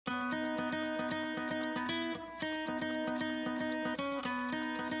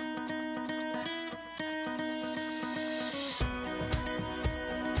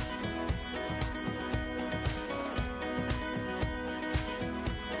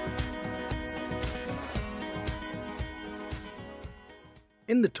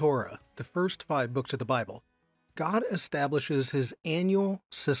In the Torah, the first 5 books of the Bible, God establishes his annual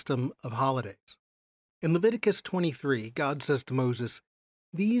system of holidays. In Leviticus 23, God says to Moses,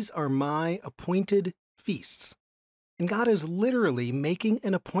 "These are my appointed feasts." And God is literally making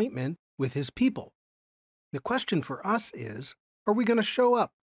an appointment with his people. The question for us is, are we going to show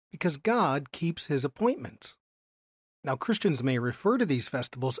up? Because God keeps his appointments. Now, Christians may refer to these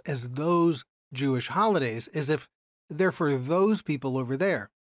festivals as those Jewish holidays, as if they're for those people over there.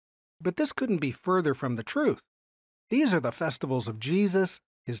 But this couldn't be further from the truth. These are the festivals of Jesus,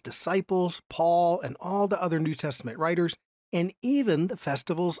 his disciples, Paul, and all the other New Testament writers, and even the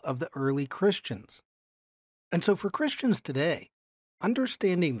festivals of the early Christians. And so for Christians today,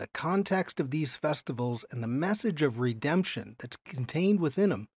 understanding the context of these festivals and the message of redemption that's contained within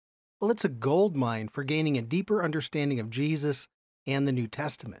them, well, it's a gold mine for gaining a deeper understanding of Jesus and the New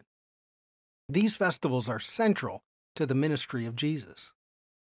Testament. These festivals are central to the ministry of Jesus.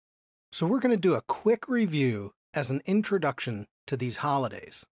 So we're going to do a quick review as an introduction to these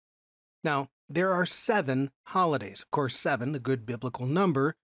holidays. Now, there are 7 holidays. Of course, 7, a good biblical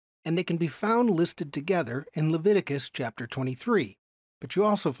number, and they can be found listed together in Leviticus chapter 23. But you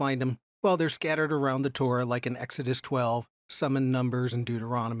also find them, well, they're scattered around the Torah like in Exodus 12, some in Numbers and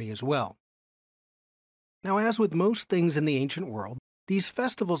Deuteronomy as well. Now, as with most things in the ancient world, these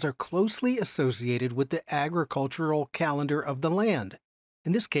festivals are closely associated with the agricultural calendar of the land,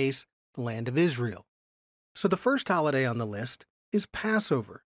 in this case, the land of Israel. So the first holiday on the list is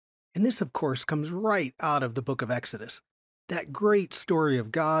Passover, and this, of course, comes right out of the book of Exodus, that great story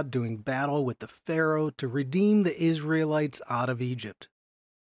of God doing battle with the Pharaoh to redeem the Israelites out of Egypt.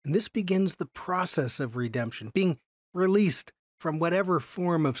 And this begins the process of redemption, being released from whatever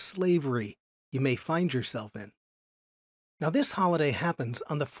form of slavery you may find yourself in. Now, this holiday happens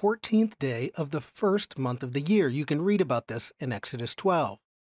on the 14th day of the first month of the year. You can read about this in Exodus 12.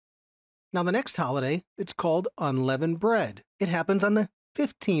 Now, the next holiday, it's called unleavened bread. It happens on the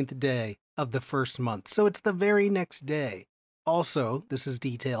 15th day of the first month, so it's the very next day. Also, this is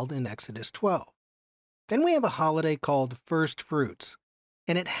detailed in Exodus 12. Then we have a holiday called first fruits,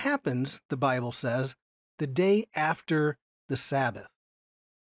 and it happens, the Bible says, the day after the Sabbath.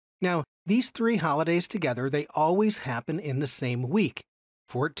 Now, these 3 holidays together, they always happen in the same week.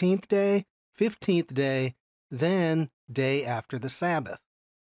 14th day, 15th day, then day after the Sabbath.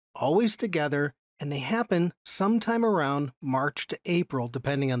 Always together, and they happen sometime around March to April,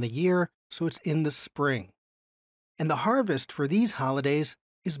 depending on the year, so it's in the spring. And the harvest for these holidays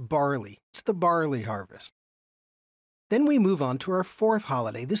is barley. It's the barley harvest. Then we move on to our 4th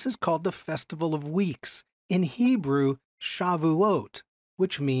holiday. This is called the Festival of Weeks. In Hebrew, Shavuot,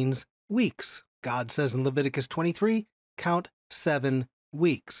 which means weeks. God says in Leviticus 23, count 7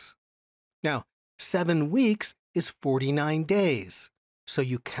 weeks. Now, 7 weeks is 49 days. So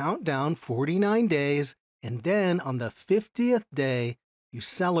you count down 49 days, and then on the 50th day, you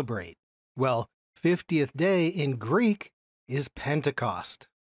celebrate. Well, 50th day in Greek is Pentecost.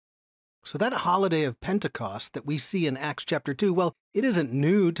 So that holiday of Pentecost that we see in Acts chapter 2, well, it isn't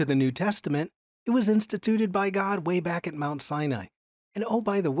new to the New Testament. It was instituted by God way back at Mount Sinai. And oh,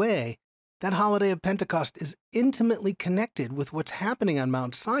 by the way, that holiday of Pentecost is intimately connected with what's happening on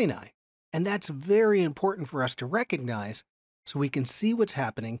Mount Sinai. And that's very important for us to recognize so we can see what's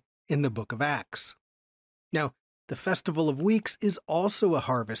happening in the book of Acts. Now, the Festival of Weeks is also a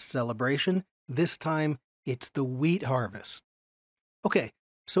harvest celebration. This time, it's the wheat harvest. Okay,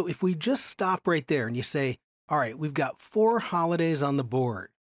 so if we just stop right there and you say, all right, we've got 4 holidays on the board.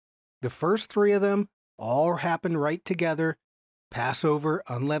 The first 3 of them all happen right together. Passover,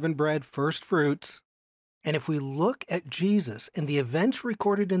 unleavened bread, first fruits. And if we look at Jesus and the events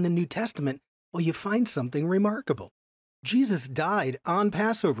recorded in the New Testament, well, you find something remarkable. Jesus died on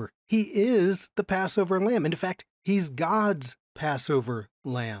Passover. He is the Passover lamb. In fact, he's God's Passover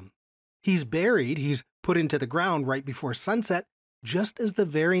lamb. He's buried. He's put into the ground right before sunset, just as the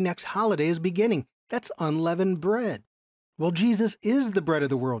very next holiday is beginning. That's unleavened bread. Well, Jesus is the bread of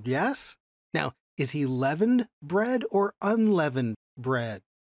the world, yes? Now, is he leavened bread or unleavened bread?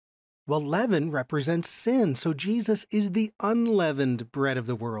 Well, leaven represents sin, so Jesus is the unleavened bread of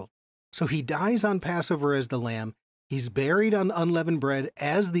the world. So he dies on Passover as the lamb. He's buried on unleavened bread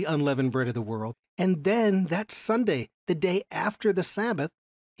as the unleavened bread of the world. And then that Sunday, the day after the Sabbath,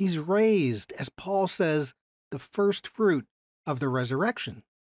 he's raised, as Paul says, the first fruit of the resurrection.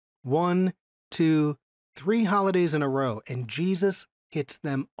 1, 2, 3 holidays in a row, and Jesus hits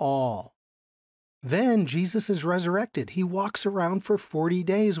them all. Then Jesus is resurrected. He walks around for 40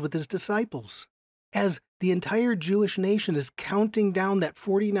 days with his disciples. As the entire Jewish nation is counting down that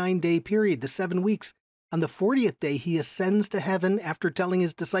 49-day period, the 7 weeks, On the 40th day, he ascends to heaven after telling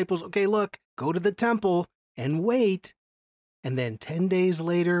his disciples, okay, look, go to the temple and wait. And then 10 days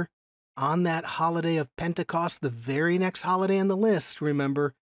later, on that holiday of Pentecost, the very next holiday on the list,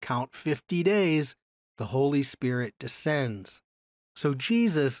 remember, count 50 days, the Holy Spirit descends. So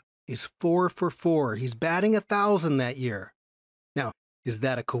Jesus is 4 for 4. He's batting 1,000 that year. Now, is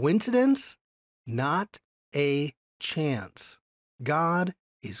that a coincidence? Not a chance. God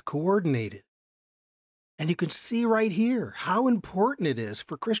is coordinated. And you can see right here how important it is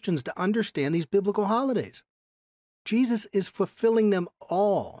for Christians to understand these biblical holidays. Jesus is fulfilling them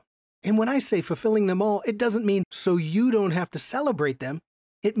all. And when I say fulfilling them all, it doesn't mean so you don't have to celebrate them.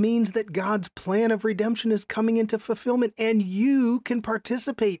 It means that God's plan of redemption is coming into fulfillment, and you can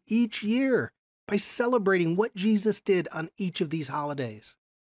participate each year by celebrating what Jesus did on each of these holidays.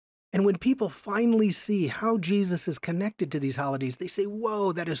 And when people finally see how Jesus is connected to these holidays, they say,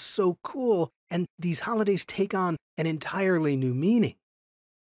 whoa, that is so cool. And these holidays take on an entirely new meaning.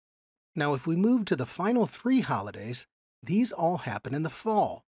 Now, if we move to the final 3 holidays, these all happen in the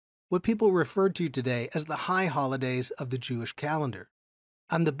fall, what people refer to today as the high holidays of the Jewish calendar.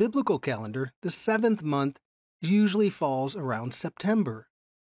 On the biblical calendar, the 7th month usually falls around September.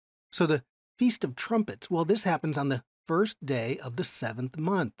 So the Feast of Trumpets, well, this happens on the first day of the 7th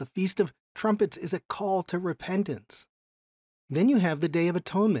month. The Feast of Trumpets is a call to repentance. Then you have the Day of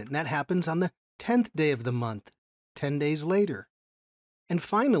Atonement, and that happens on the 10th day of the month, 10 days later. And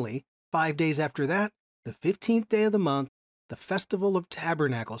finally, 5 days after that, the 15th day of the month, the Festival of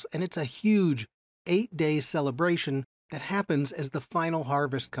Tabernacles, and it's a huge 8-day celebration that happens as the final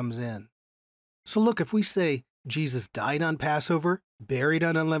harvest comes in. So look, if we say Jesus died on Passover, buried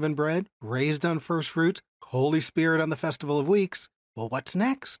on unleavened bread, raised on first fruits, Holy Spirit on the Festival of Weeks, well, what's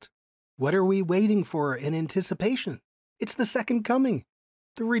next? What are we waiting for in anticipation? It's the second coming,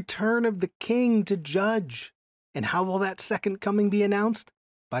 the return of the King to judge. And how will that second coming be announced?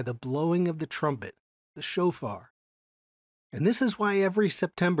 By the blowing of the trumpet, the shofar. And this is why every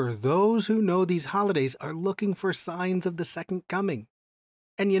September, those who know these holidays are looking for signs of the second coming.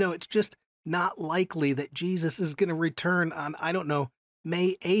 And it's just not likely that Jesus is going to return on,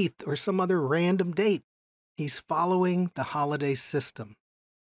 May 8th or some other random date. He's following the holiday system.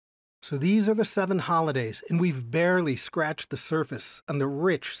 So these are the 7 holidays, and we've barely scratched the surface on the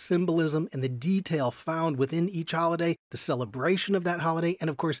rich symbolism and the detail found within each holiday, the celebration of that holiday, and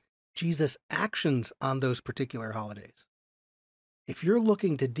of course, Jesus' actions on those particular holidays. If you're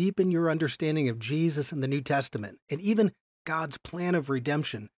looking to deepen your understanding of Jesus in the New Testament, and even God's plan of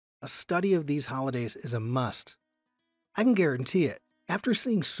redemption, a study of these holidays is a must. I can guarantee it. After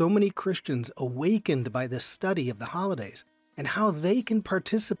seeing so many Christians awakened by this study of the holidays, and how they can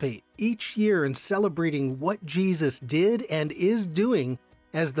participate each year in celebrating what Jesus did and is doing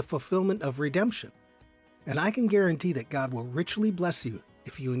as the fulfillment of redemption. And I can guarantee that God will richly bless you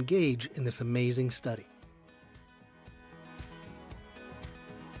if you engage in this amazing study.